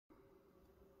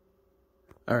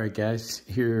Alright guys,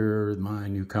 here are my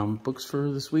new comic books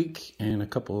for this week and a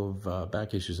couple of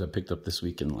back issues I picked up this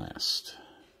week and last.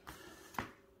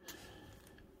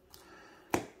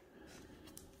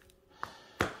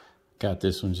 Got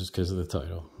this one just because of the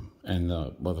title and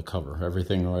the cover.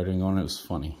 Everything writing on it was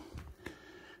funny.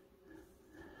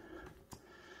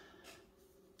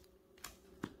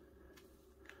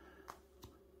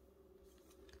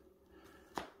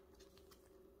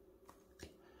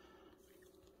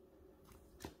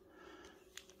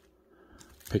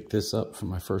 Picked this up for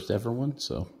my first ever one,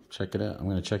 so check it out. I'm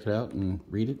going to check it out and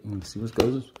read it and see what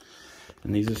goes.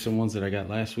 And these are some ones that I got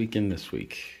last week and this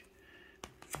week.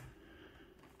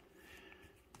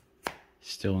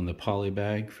 Still in the poly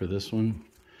bag for this one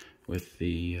with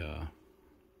the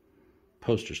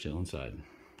poster still inside.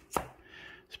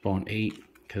 Spawn 8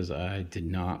 because I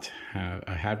did not have,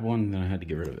 I had one and then I had to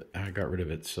get rid of it. I got rid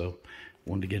of it, so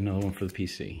wanted to get another one for the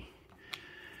PC.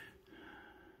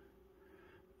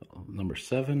 Number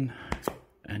 7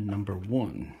 and number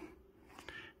 1,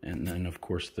 and then of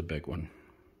course the big one,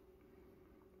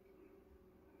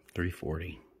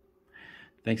 340.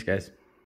 Thanks guys.